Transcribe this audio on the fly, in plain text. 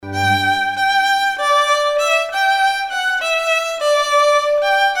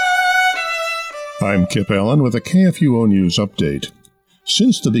Kip Allen with a KFUO News Update.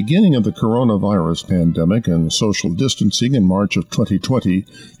 Since the beginning of the coronavirus pandemic and social distancing in March of 2020,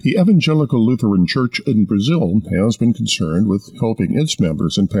 the Evangelical Lutheran Church in Brazil has been concerned with helping its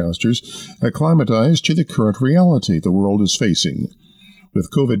members and pastors acclimatize to the current reality the world is facing.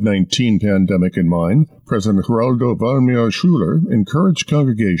 With COVID-19 pandemic in mind, President Geraldo Valmir Schuler encouraged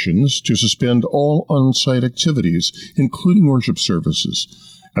congregations to suspend all on-site activities, including worship services.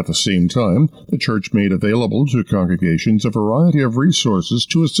 At the same time, the church made available to congregations a variety of resources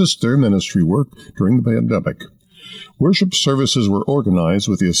to assist their ministry work during the pandemic. Worship services were organized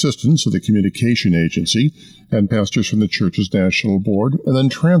with the assistance of the communication agency and pastors from the church's national board, and then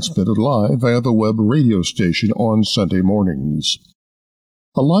transmitted live via the web radio station on Sunday mornings.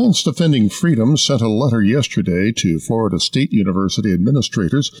 Alliance Defending Freedom sent a letter yesterday to Florida State University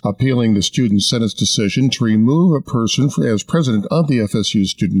administrators appealing the Student Senate's decision to remove a person as president of the FSU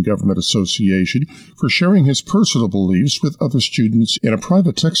Student Government Association for sharing his personal beliefs with other students. In a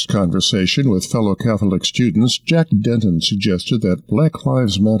private text conversation with fellow Catholic students, Jack Denton suggested that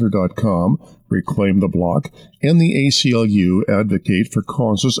BlackLivesMatter.com, Reclaim the Block, and the ACLU advocate for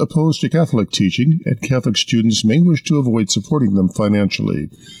causes opposed to Catholic teaching, and Catholic students may wish to avoid supporting them financially.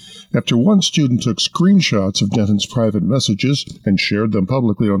 After one student took screenshots of Denton's private messages and shared them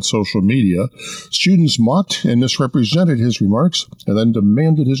publicly on social media, students mocked and misrepresented his remarks and then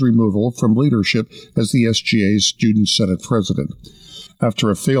demanded his removal from leadership as the SGA's Student Senate president.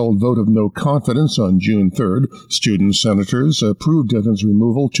 After a failed vote of no confidence on June 3rd, student senators approved Denton's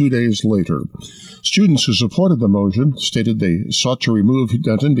removal 2 days later. Students who supported the motion stated they sought to remove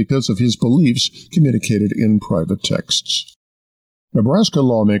Denton because of his beliefs communicated in private texts. Nebraska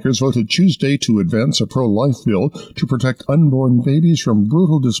lawmakers voted Tuesday to advance a pro-life bill to protect unborn babies from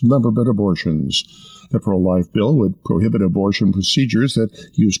brutal dismemberment abortions. The pro-life bill would prohibit abortion procedures that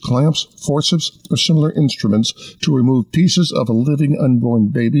use clamps, forceps, or similar instruments to remove pieces of a living unborn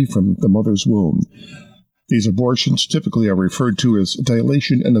baby from the mother's womb. These abortions typically are referred to as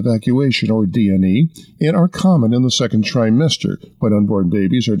dilation and evacuation, or DNE, and are common in the second trimester when unborn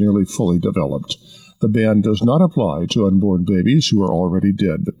babies are nearly fully developed. The ban does not apply to unborn babies who are already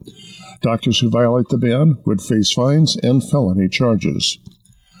dead. Doctors who violate the ban would face fines and felony charges.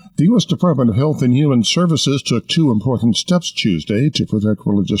 The U.S. Department of Health and Human Services took two important steps Tuesday to protect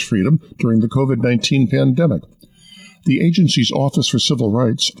religious freedom during the COVID-19 pandemic. The agency's Office for Civil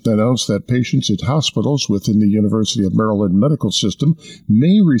Rights announced that patients at hospitals within the University of Maryland medical system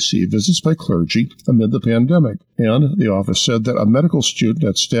may receive visits by clergy amid the pandemic. And the office said that a medical student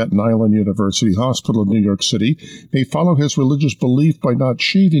at Staten Island University Hospital in New York City may follow his religious belief by not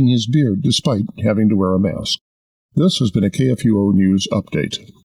shaving his beard despite having to wear a mask. This has been a KFUO News Update.